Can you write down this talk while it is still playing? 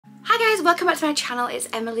Hi guys, welcome back to my channel. It's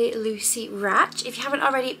Emily Lucy Rajch. If you haven't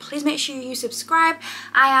already, please make sure you subscribe.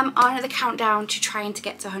 I am on the countdown to trying to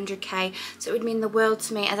get to 100k, so it would mean the world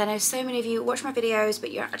to me, as I know so many of you watch my videos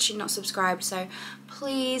but you're actually not subscribed. So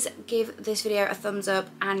please give this video a thumbs up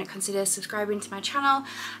and consider subscribing to my channel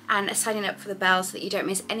and signing up for the bell so that you don't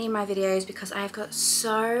miss any of my videos, because I have got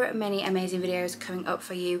so many amazing videos coming up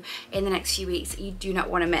for you in the next few weeks that you do not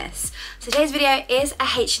want to miss. So today's video is a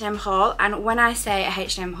H&M haul, and when I say a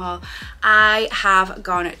H&M haul, I have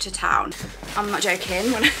gone to town. I'm not joking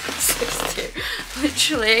when I say to.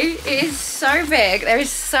 Literally, it is so big. There is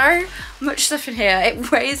so much stuff in here.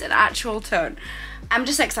 It weighs an actual ton. I'm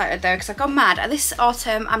just excited though because I've gone mad. This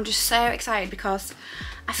autumn I'm just so excited because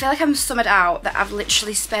I feel like I'm summered out that I've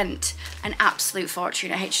literally spent an absolute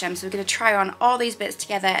fortune at H&M. So we're going to try on all these bits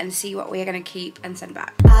together and see what we are going to keep and send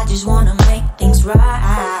back. I just want to make things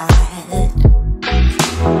right.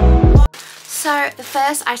 So the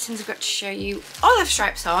first items I've got to show you all have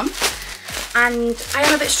stripes on, and I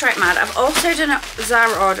am a bit stripe mad. I've also done a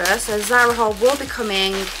Zara order, so Zara haul will be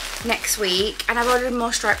coming next week, and I've ordered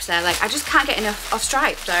more stripes there. Like, I just can't get enough of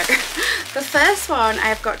stripes. So the first one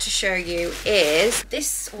I've got to show you is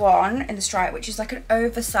this one in the stripe, which is like an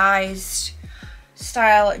oversized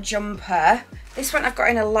style jumper. This one I've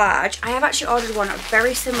got in a large. I have actually ordered one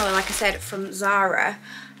very similar, like I said, from Zara.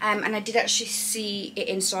 And I did actually see it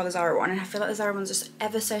in store, the Zara one, and I feel like the Zara one's just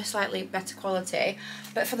ever so slightly better quality.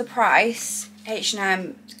 But for the price,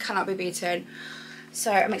 H&M cannot be beaten.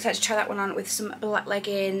 So I'm excited to try that one on with some black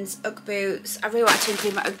leggings, Ugg boots. I really wanted to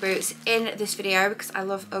include my Ugg boots in this video because I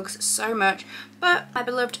love Uggs so much. But my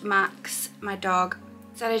beloved Max, my dog,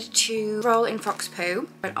 decided to roll in fox poo,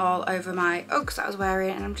 went all over my Uggs that I was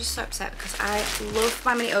wearing, and I'm just so upset because I love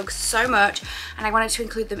my mini Uggs so much and I wanted to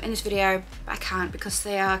include them in this video, but I can't because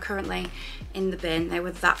they are currently in the bin. They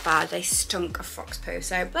were that bad, they stunk of fox poo.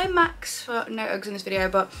 So blame Max for no Uggs in this video,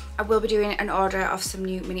 but I will be doing an order of some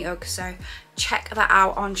new mini Uggs, so check that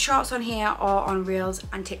out on shorts on here or on Reels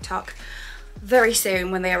and TikTok very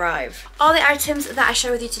soon when they arrive. All the items that I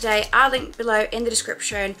share with you today are linked below in the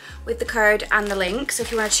description with the code and the link, so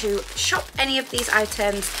if you wanted to shop any of these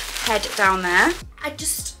items, head down there.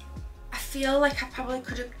 I feel like I probably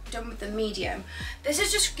could have done with the medium. This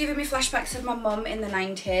is just giving me flashbacks of my mum in the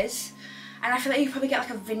 90s, and I feel like you probably get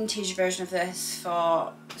like a vintage version of this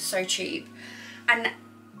for so cheap. And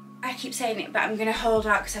I keep saying it, but I'm gonna hold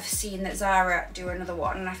out because I've seen that Zara do another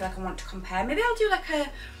one and I feel like I want to compare. Maybe I'll do like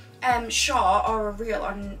a short or a reel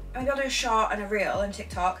on, maybe I'll do a short and a reel on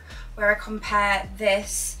TikTok where I compare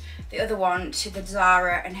this, the other one, to the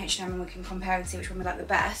Zara and H&M, and we can compare and see which one we like the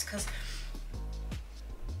best, because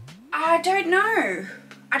I don't know.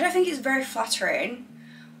 I don't think it's very flattering,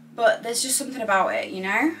 but there's just something about it, you know?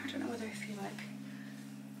 I don't know whether I feel like,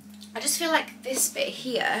 I just feel like this bit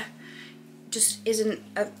here just isn't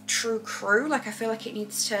a true crew. Like, I feel like it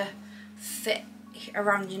needs to fit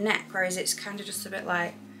around your neck, whereas it's kind of just a bit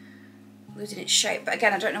like losing its shape. But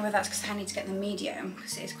again, I don't know whether that's because I need to get the medium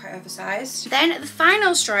because it is quite oversized. Then the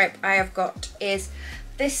final stripe I have got is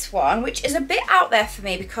this one, which is a bit out there for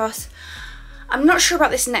me because I'm not sure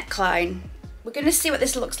about this neckline. We're going to see what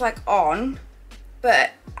this looks like on,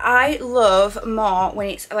 but I love more when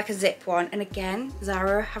it's like a zip one. And again,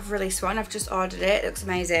 Zara have released one. I've just ordered it. It looks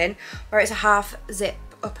amazing, where it's a half zip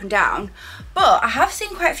up and down. But I have seen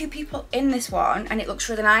quite a few people in this one and it looks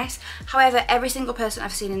really nice. However, every single person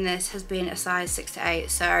I've seen in this has been a size 6 to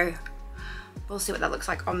 8, so we'll see what that looks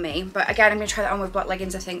like on me. But again, I'm going to try that on with black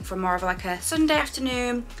leggings, I think, for more of like a Sunday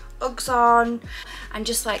afternoon, Uggs on, and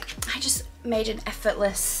just like, I just made an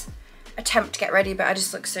effortless attempt to get ready, but I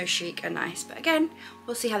just look so chic and nice. But again,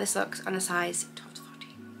 we'll see how this looks on a size 12 to 14.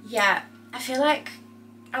 Yeah, I feel like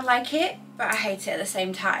I like it, but I hate it at the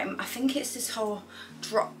same time. I think it's this whole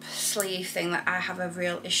drop sleeve thing that I have a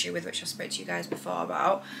real issue with, which I spoke to you guys before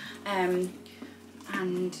about. And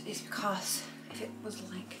it's because if it was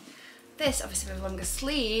like this, obviously with longer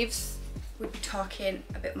sleeves, we'd be talking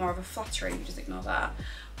a bit more of a flattering, just ignore that.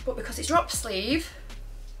 But because it's drop sleeve,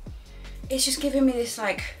 it's just giving me this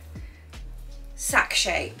like sack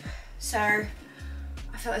shape. So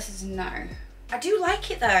I feel like this is a no. I do like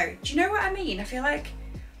it though. Do you know what I mean? I feel like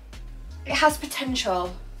it has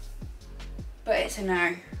potential, but it's a no. I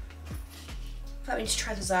feel like we need to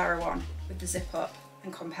try the Zara one with the zip up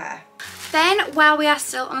and compare. Then, while we are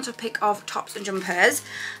still on the topic of tops and jumpers,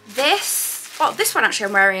 this Well, this one actually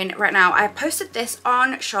I'm wearing right now. I posted this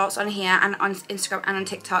on Shorts on here and on Instagram and on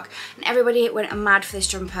TikTok, and everybody went mad for this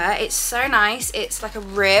jumper. It's so nice. It's like a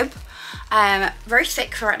rib. Very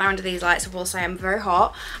thick for right now under these lights, I will say. I'm very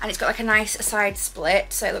hot, and it's got like a nice side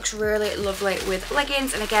split, so it looks really lovely with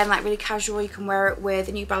leggings, and again, like really casual. You can wear it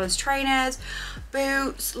with New Balance trainers,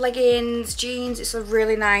 boots, leggings, jeans. It's a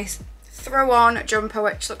really nice throw on jumper,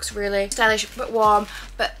 which looks really stylish but warm,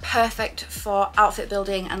 but perfect for outfit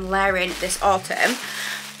building and layering this autumn.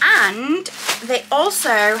 And they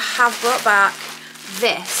also have brought back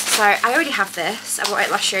this. So I already have this. I bought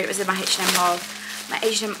it last year. It was in my H&M haul, my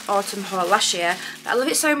H&M autumn haul last year, but I love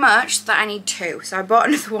it so much that I need two. So I bought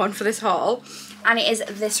another one for this haul, and it is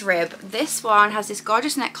this rib. This one has this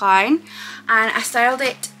gorgeous neckline, and I styled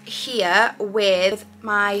it here with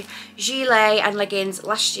my gilet and leggings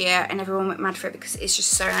last year, and everyone went mad for it because it's just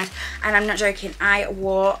so nice. And I'm not joking, I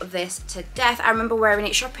wore this to death. I remember wearing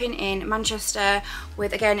it shopping in Manchester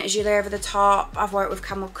with, again, a gilet over the top. I've worn it with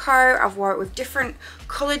camel coat. I've worn it with different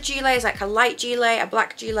coloured gilets, like a light gilet, a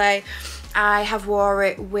black gilet. I have wore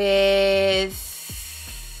it with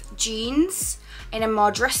jeans in a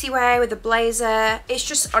more dressy way with a blazer. It's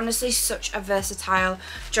just honestly such a versatile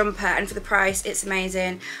jumper, and for the price it's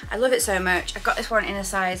amazing. I love it so much. I got this one in a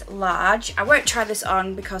size large. I won't try this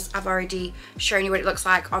on because I've already shown you what it looks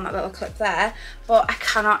like on that little clip there, but I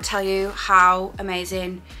cannot tell you how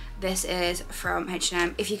amazing this is from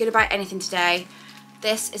H&M. If you're gonna buy anything today,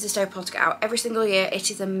 this is a staple to get out every single year.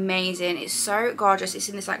 It is amazing. It's so gorgeous. It's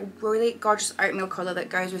in this like really gorgeous oatmeal colour that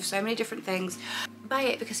goes with so many different things. Buy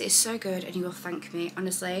it because it is so good and you will thank me.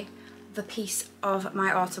 Honestly, the piece of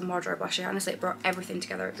my autumn wardrobe last year. Honestly, it brought everything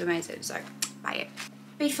together. It was amazing. So buy it.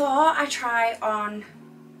 Before I try on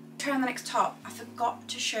the next top, I forgot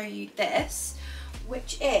to show you this,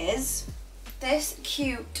 which is this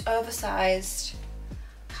cute oversized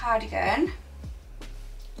cardigan.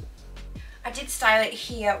 I did style it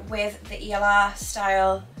here with the ELR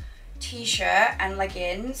style t-shirt and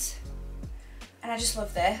leggings, and I just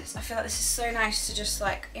love this. I feel like this is so nice to just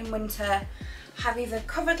like in winter have either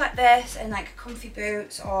covered like this and like comfy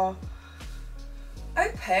boots, or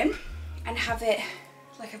open and have it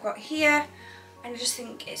like I've got here, and I just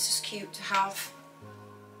think it's just cute to have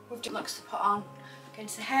with different looks to put on, going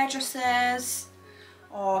to the hairdressers,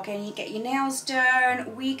 or again you get your nails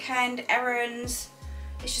done, weekend errands.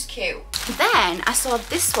 It's just cute. Then I saw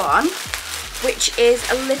this one, which is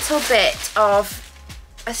a little bit of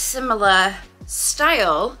a similar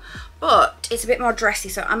style, but it's a bit more dressy.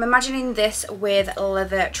 So I'm imagining this with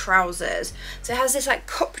leather trousers. So it has this like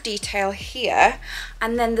cup detail here,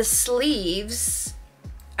 and then the sleeves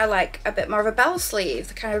are like a bit more of a bell sleeve.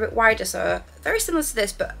 They're kind of a bit wider, so very similar to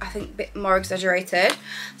this, but I think a bit more exaggerated.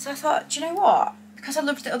 So I thought, do you know what? Because I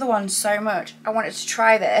loved the other one so much, I wanted to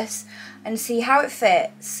try this and see how it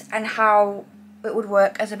fits and how it would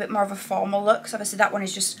work as a bit more of a formal look. So obviously that one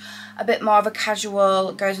is just a bit more of a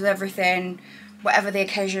casual, goes with everything, whatever the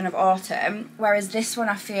occasion of autumn. Whereas this one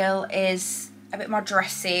I feel is a bit more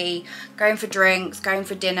dressy, going for drinks, going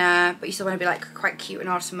for dinner, but you still want to be like quite cute and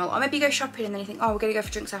autumnal. Or maybe you go shopping and then you think, oh, we're going to go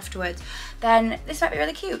for drinks afterwards. Then this might be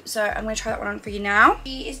really cute. So I'm going to try that one on for you now.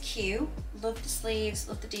 She is cute. Love the sleeves,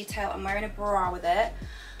 love the detail. I'm wearing a bra with it.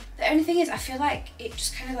 The only thing is I feel like it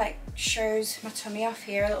just kind of like shows my tummy off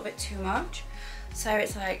here a little bit too much. So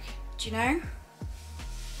it's like, do you know?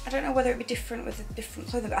 I don't know whether it'd be different with a different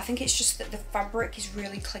clothing, but I think it's just that the fabric is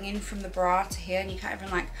really clinging from the bra to here, and you can't even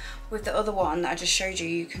like, with the other one that I just showed you,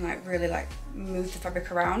 you can like really like move the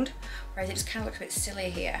fabric around, whereas it just kind of looks a bit silly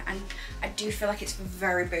here, and I do feel like it's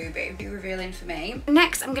very booby, be revealing for me.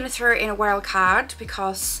 Next I'm going to throw in a wild card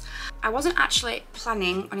because I wasn't actually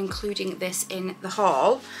planning on including this in the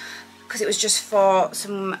haul, because it was just for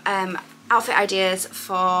some outfit ideas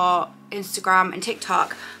for Instagram and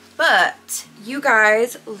TikTok. But you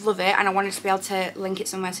guys love it, and I wanted to be able to link it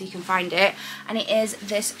somewhere so you can find it. And it is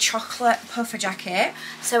this chocolate puffer jacket.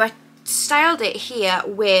 So I styled it here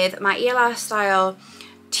with my ELR style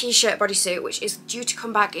t-shirt bodysuit, which is due to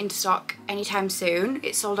come back into stock anytime soon.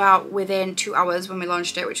 It sold out within 2 hours when we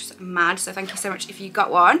launched it, which was mad, so thank you so much if you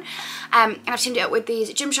got one. And I've teamed it up with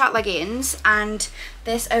these Gymshark leggings and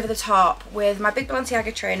this over the top with my big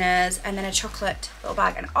Balenciaga trainers, and then a chocolate little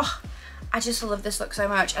bag. And oh, I just love this look so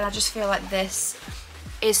much, and I just feel like this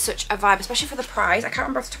is such a vibe, especially for the price. I can't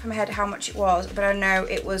remember off the top of my head how much it was, but I know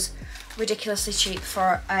it was ridiculously cheap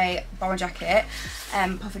for a bomber jacket,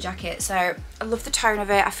 puffer jacket. So I love the tone of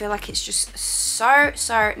it. I feel like it's just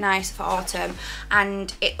so nice for autumn,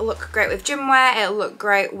 and it'll look great with gym wear, it'll look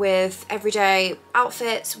great with everyday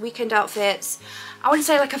outfits, weekend outfits. I wouldn't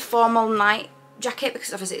say like a formal night jacket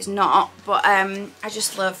because obviously it's not, but I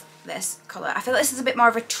just love this colour. I feel like this is a bit more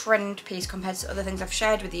of a trend piece compared to other things I've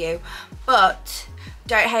shared with you, but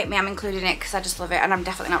don't hate me, I'm including it because I just love it, and I'm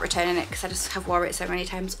definitely not returning it because I just have wore it so many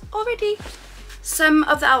times already. Some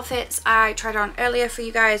of the outfits I tried on earlier for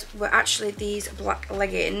you guys were actually these black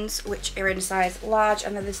leggings, which are in a size large,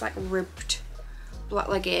 and they're this like ribbed black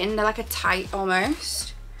legging. They're like a tight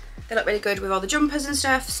almost. They look really good with all the jumpers and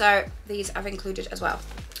stuff, so these I've included as well.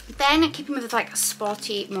 Then, keeping with like a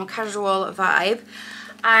sporty, more casual vibe,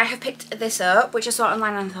 I have picked this up, which I saw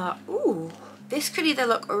online and I thought, ooh, this could either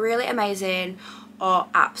look really amazing or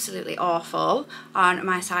absolutely awful on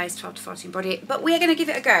my size 12 to 14 body, but we are going to give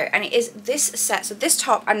it a go. And it is this set. So this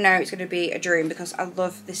top, I know it's going to be a dream because I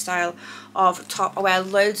love this style of top. I wear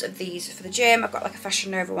loads of these for the gym. I've got like a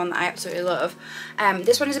Fashion Nova one that I absolutely love.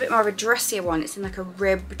 This one is a bit more of a dressier one. It's in like a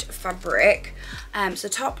ribbed fabric. So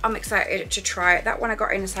top, I'm excited to try it. That one I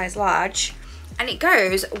got in a size large, and it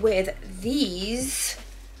goes with these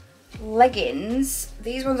leggings.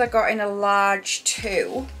 These ones I got in a large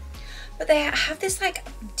too. But they have this like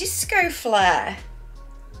disco flair.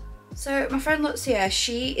 So my friend Lucia,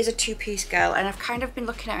 she is a two-piece girl, and I've kind of been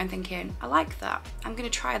looking at her and thinking, I like that. I'm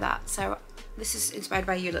gonna try that. So this is inspired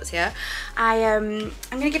by you, Lucia. I'm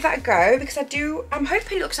gonna give that a go because I'm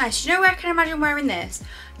hoping it looks nice. You know where I can imagine wearing this?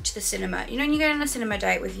 To the cinema. You know when you go on a cinema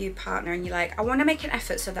date with your partner and you're like, I want to make an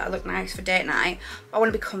effort so that I look nice for date night, but I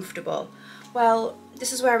want to be comfortable. Well,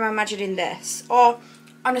 this is where I'm imagining this. Or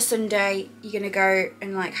on a Sunday, you're gonna go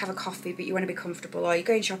and like have a coffee, but you want to be comfortable, or you're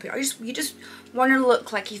going shopping, or you just want to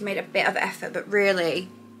look like you've made a bit of effort, but really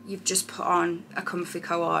you've just put on a comfy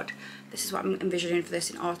cord. This is what I'm envisioning for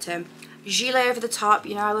this in autumn. Gilet over the top,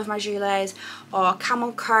 you know I love my gilets, or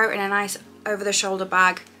camel coat and a nice over-the-shoulder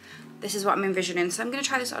bag. This is what I'm envisioning, so I'm going to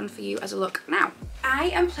try this on for you as a look now. I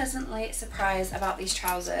am pleasantly surprised about these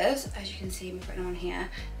trousers. As you can see, I'm putting them on here.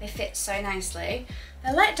 They fit so nicely. The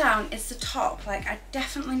letdown is the top. Like, I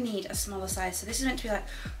definitely need a smaller size. So this is meant to be like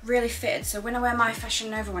really fitted. So when I wear my Fashion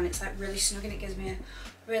Nova one, it's like really snug and it gives me a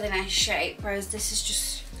really nice shape. Whereas this is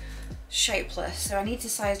just shapeless. So I need to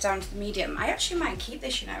size down to the medium. I actually might keep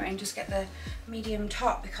this, you know, and just get the medium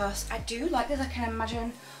top because I do like this. I can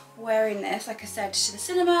imagine wearing this, like I said, to the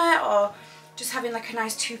cinema, or just having like a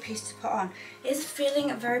nice two-piece to put on. It is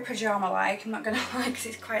feeling very pajama-like, I'm not gonna lie, because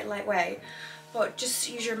it's quite lightweight, but just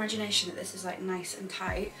use your imagination that this is like nice and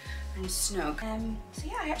tight and snug. So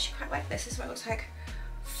yeah, I actually quite like this. This is what it looks like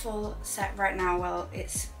full set right now. Well,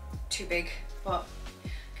 it's too big, but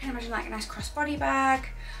I can imagine like a nice crossbody bag,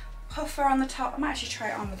 puffer on the top. I might actually try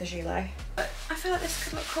it on with a gilet, but I feel like this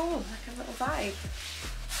could look cool, like a little vibe.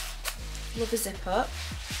 Love a zip up.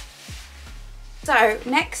 So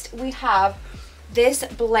next we have this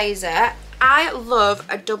blazer. I love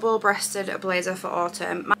a double-breasted blazer for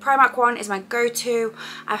autumn. My Primark one is my go-to.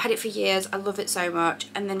 I've had it for years. I love it so much.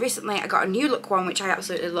 And then recently I got a new look one, which I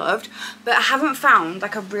absolutely loved. But I haven't found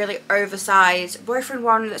like a really oversized boyfriend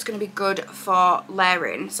one that's going to be good for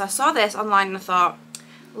layering. So I saw this online and I thought,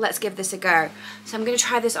 let's give this a go. So I'm going to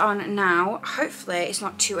try this on now. Hopefully it's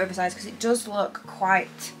not too oversized because it does look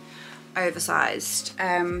quite oversized.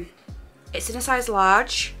 It's in a size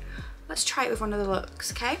large. Let's try it with one of the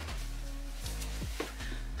looks, okay?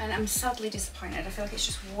 And I'm sadly disappointed. I feel like it's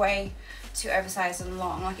just way too oversized and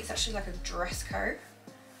long. Like it's actually like a dress coat.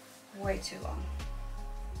 Way too long.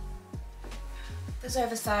 There's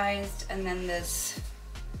oversized and then there's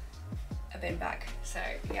a bin bag. So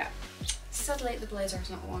yeah, sadly the blazer is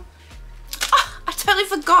not the one. I totally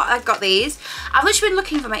forgot I got these. I've literally been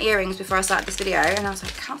looking for my earrings before I started this video and I was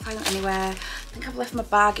like, I can't find them anywhere. I think I've left my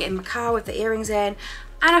bag in my car with the earrings in.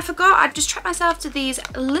 And I forgot, I just treated myself to these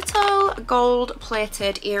little gold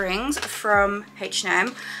plated earrings from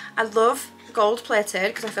H&M. I love gold plated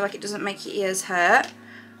because I feel like it doesn't make your ears hurt.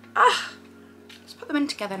 Let's put them in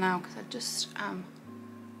together now because I just am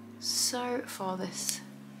so for this.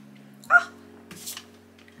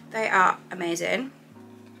 They are amazing.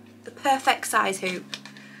 The perfect size hoop.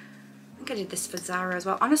 I think I did this for Zara as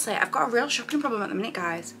well. Honestly, I've got a real shopping problem at the minute,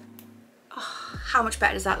 guys. Oh, how much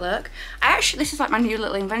better does that look? This is like my new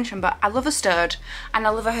little invention, but I love a stud and I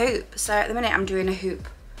love a hoop. So at the minute I'm doing a hoop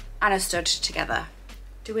and a stud together.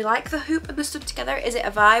 Do we like the hoop and the stud together? Is it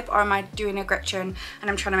a vibe, or am I doing a Gretchen and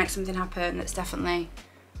I'm trying to make something happen that's definitely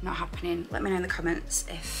not happening? Let me know in the comments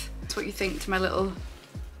if that's what you think to my little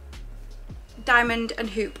diamond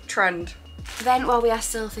and hoop trend. Then while we are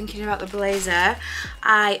still thinking about the blazer,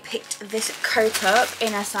 I picked this coat up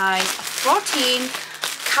in a size 14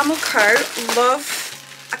 camel coat.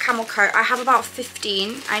 Love a camel coat. I have about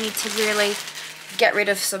 15. I need to really get rid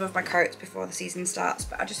of some of my coats before the season starts,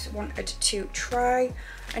 but I just wanted to try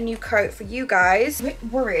a new coat for you guys. I'm a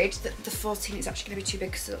bit worried that the 14 is actually going to be too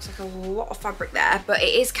big because it looks like a lot of fabric there, but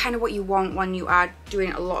it is kind of what you want when you are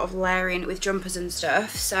doing a lot of layering with jumpers and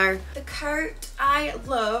stuff. So the coat I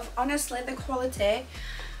love, honestly, the quality,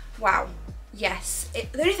 wow, yes.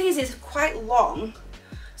 The only thing is it's quite long.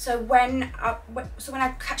 So when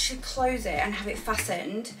I actually close it and have it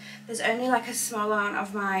fastened, there's only like a small amount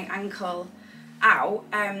of my ankle out,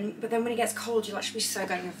 but then when it gets cold you'll actually be so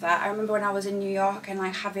going with that. I remember when I was in New York and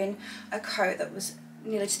like having a coat that was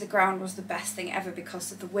nearly to the ground was the best thing ever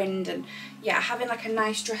because of the wind, and yeah, having like a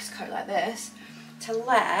nice dress coat like this to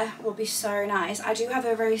layer will be so nice. I do have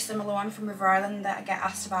a very similar one from River Island that I get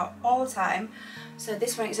asked about all the time, so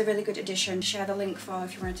this one is a really good addition. Share the link for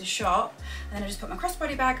if you wanted to shop. And then I just put my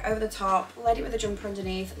crossbody bag over the top, laid it with a jumper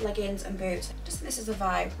underneath, leggings and boots. Just think this is a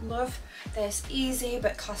vibe. Love this easy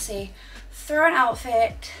but classy throw an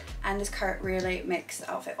outfit, and this coat really makes the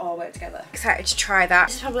outfit all work together. Excited to try that.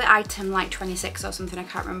 This is probably item like 26 or something. I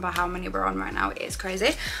can't remember how many we're on right now. It is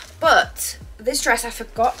crazy. But this dress, I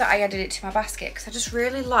forgot that I added it to my basket because I just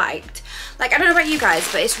really liked, like, I don't know about you guys,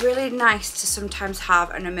 but it's really nice to sometimes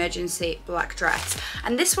have an emergency black dress,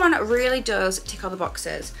 and this one really does tick all the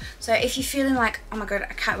boxes. So if you're feeling like, oh my god,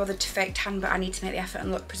 I can't bother to fake tan but I need to make the effort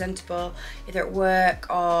and look presentable either at work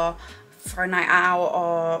or for a night out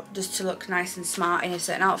or just to look nice and smart in a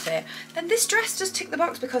certain outfit, then this dress does tick the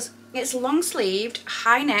box because it's long sleeved,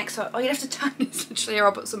 high neck, so all you have to do is literally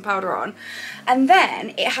or put some powder on, and then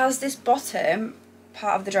it has this bottom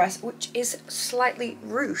part of the dress which is slightly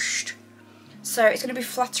ruched. So it's going to be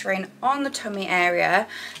flattering on the tummy area.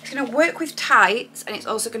 It's going to work with tights, and it's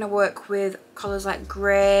also going to work with colours like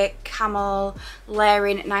grey, camel,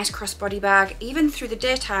 layering, nice crossbody bag, even through the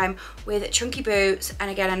daytime with chunky boots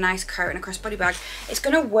and again a nice coat and a crossbody bag. It's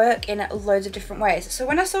going to work in loads of different ways. So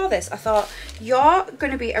when I saw this, I thought, you're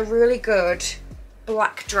going to be a really good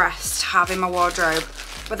black dress to have in my wardrobe.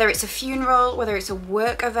 Whether it's a funeral, whether it's a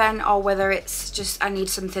work event, or whether it's just I need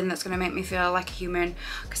something that's going to make me feel like a human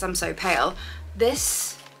because I'm so pale.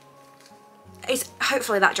 This is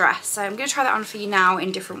hopefully that dress. So I'm going to try that on for you now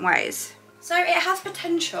in different ways. So it has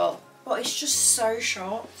potential, but it's just so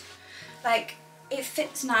short. Like, it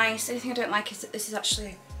fits nice. The only thing I don't like is that this is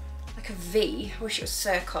actually like a V. I wish it was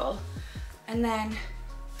circle. And then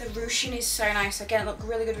the ruching is so nice. Again, it looked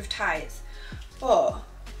really good with tights. But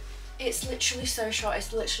it's literally so short,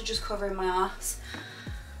 it's literally just covering my arse,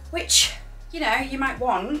 which, you know, you might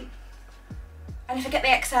want. And if I get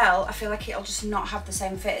the XL, I feel like it'll just not have the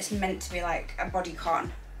same fit. It's meant to be like a bodycon.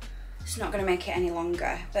 It's not going to make it any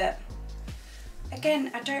longer, but again,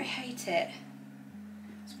 I don't hate it.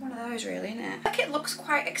 It's one of those really, isn't it? I think it looks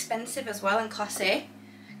quite expensive as well and classy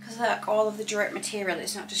because like all of the draped material,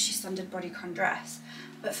 it's not just your standard bodycon dress.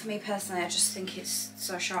 But for me personally, I just think it's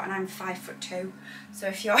so short, and I'm 5'2", so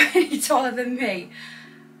if you're any taller than me,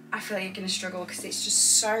 I feel like you're going to struggle because it's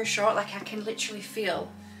just so short. Like, I can literally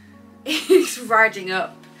feel it's riding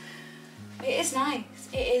up. It is nice,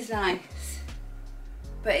 it is nice,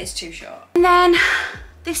 but it's too short. And then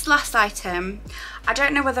this last item, I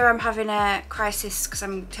don't know whether I'm having a crisis because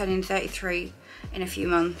I'm turning 33 in a few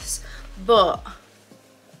months, but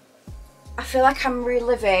I feel like I'm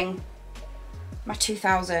reliving my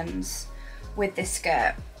 2000s with this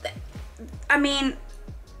skirt. I mean,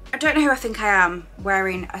 I don't know who I think I am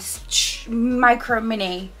wearing a micro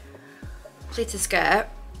mini pleated skirt.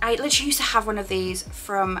 I literally used to have one of these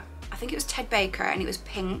from, I think it was Ted Baker, and it was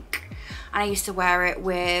pink, and I used to wear it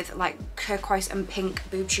with like turquoise and pink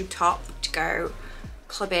boob tube top to go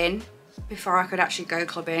clubbing before I could actually go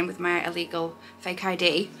clubbing with my illegal fake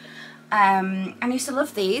ID. And I used to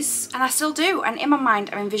love these, and I still do, and in my mind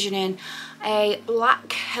I'm envisioning a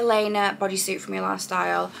black Helena bodysuit from your last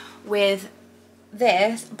style with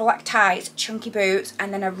this, black tights, chunky boots,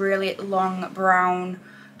 and then a really long brown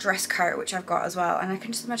dress coat, which I've got as well, and I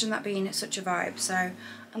can just imagine that being such a vibe. So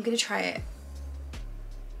I'm going to try it.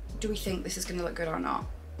 Do we think this is going to look good or not?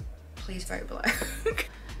 Please vote below.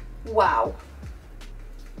 Wow.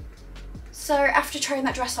 So after trying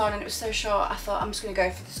that dress on and it was so short, I thought I'm just going to go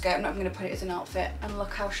for the skirt. I'm not even going to put it as an outfit. And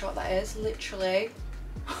look how short that is, literally.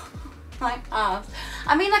 My ass.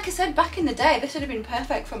 I mean, like I said, back in the day, this would have been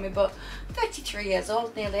perfect for me, but I'm 33 years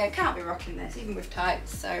old nearly. I can't be rocking this, even with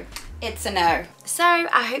tights, so it's a no. So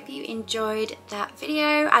I hope you enjoyed that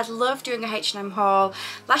video. I love doing a H&M haul.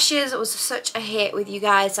 Last year's was such a hit with you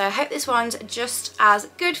guys, so I hope this one's just as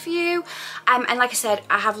good for you. And like I said,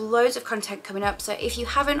 I have loads of content coming up, so if you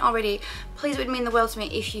haven't already, please, it would mean the world to me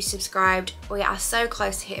if you subscribed. We are so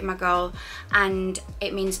close to hitting my goal, and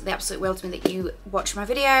it means the absolute world to me that you watch my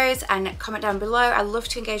videos and comment down below. I love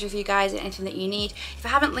to engage with you guys in anything that you need. If I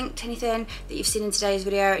haven't linked anything that you've seen in today's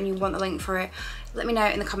video and you want the link for it, let me know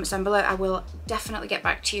in the comments down below. I will definitely get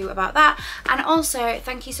back to you about that. And also,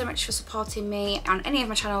 thank you so much for supporting me on any of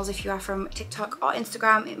my channels. If you are from TikTok or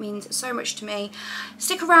Instagram, it means so much to me.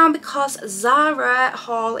 Stick around because Zara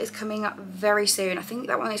haul is coming up very soon. I think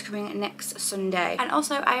that one is coming next Sunday. And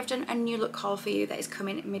also, I have done a new look haul for you that is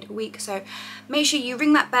coming midweek. So make sure you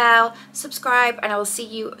ring that bell, subscribe, and I will see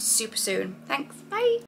you super soon. Thanks, bye.